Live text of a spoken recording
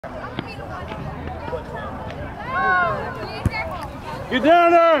Get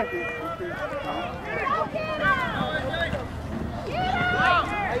down there!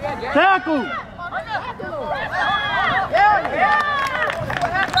 Tackle!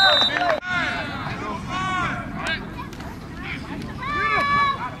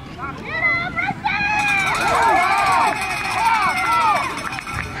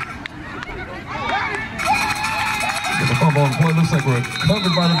 The fumble on the point looks like we're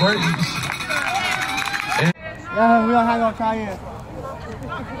covered by the Braves. Yeah, we don't have no tie in.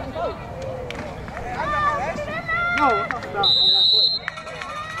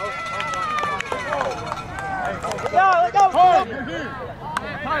 No, let's go. You're here.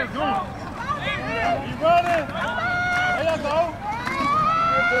 Ty, go. You running? There you go.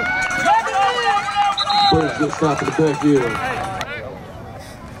 Braves get stopped in the backfield.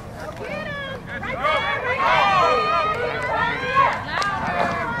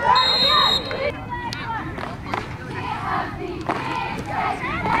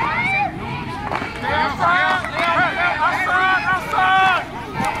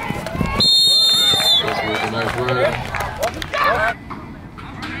 Nice run.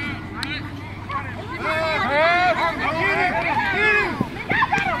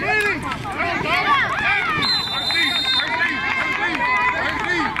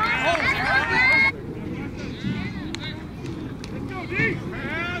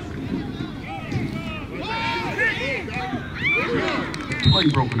 Play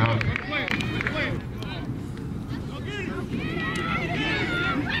broken up.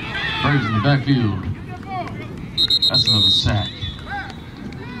 Braves in the backfield. That's another sack.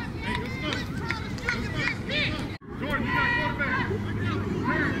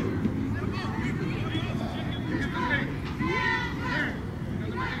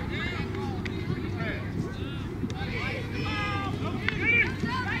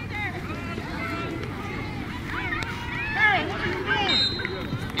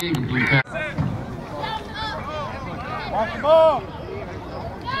 Incomplete pass. Watch the ball.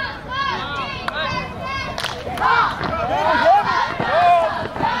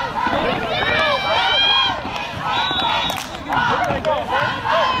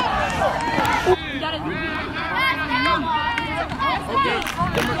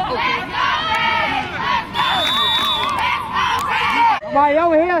 Somebody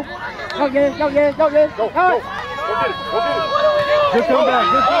over here. Go get it, go get it, go get it. Go get it, go get it. Just come back,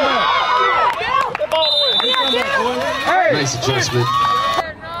 just come back. Hey. Nice adjustment.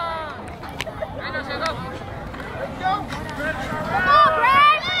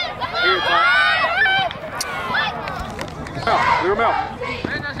 Clear him out.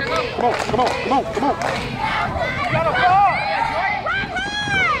 Come on, come on, come on, come on. Got a ball.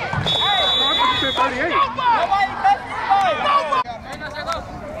 Hey, 38. Nobody touched anybody.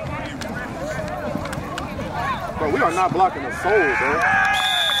 Bro, we are not blocking the soul, bro.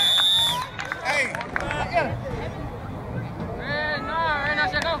 Hey.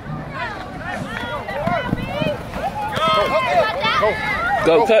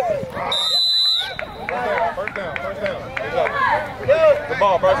 Go cut. First down, first down. Good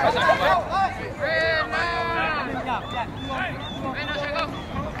ball, bro.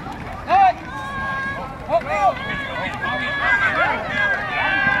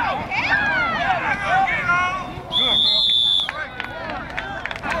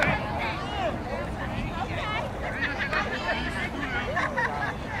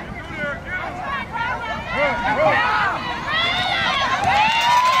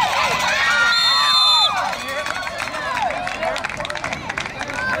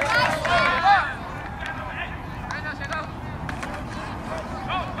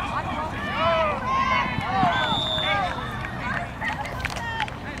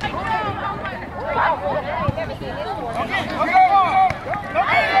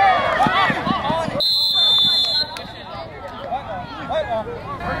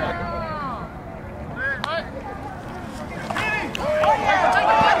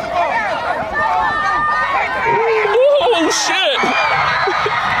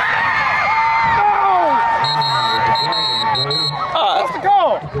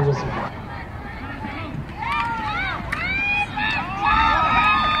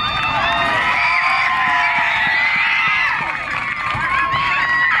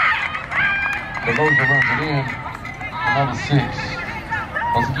 The Rosa runs it in. Another 6.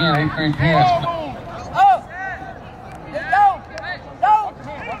 Once again, 8th grade pass.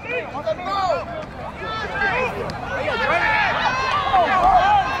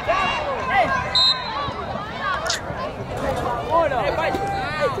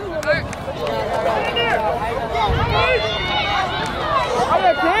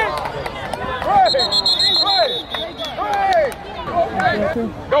 Hey,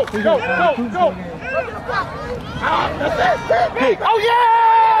 Go, go, go, go! Pick. Oh, yeah!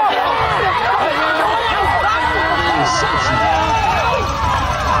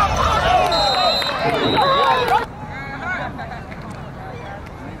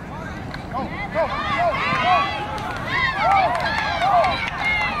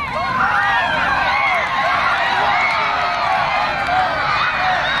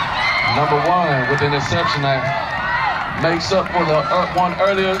 Number 1 with an interception that makes up for the one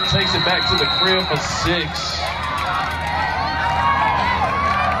earlier, takes it back to the crib for 6.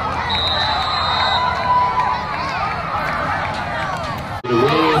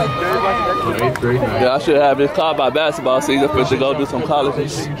 Yeah, I should have this called by basketball season for to go do some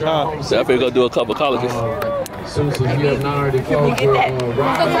colleges. So I figure go do a couple colleges. Since you have not already called for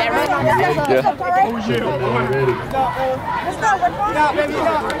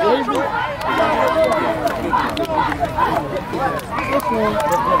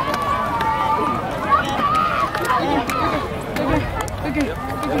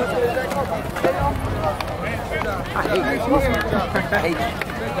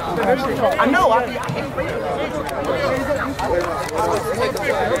I know.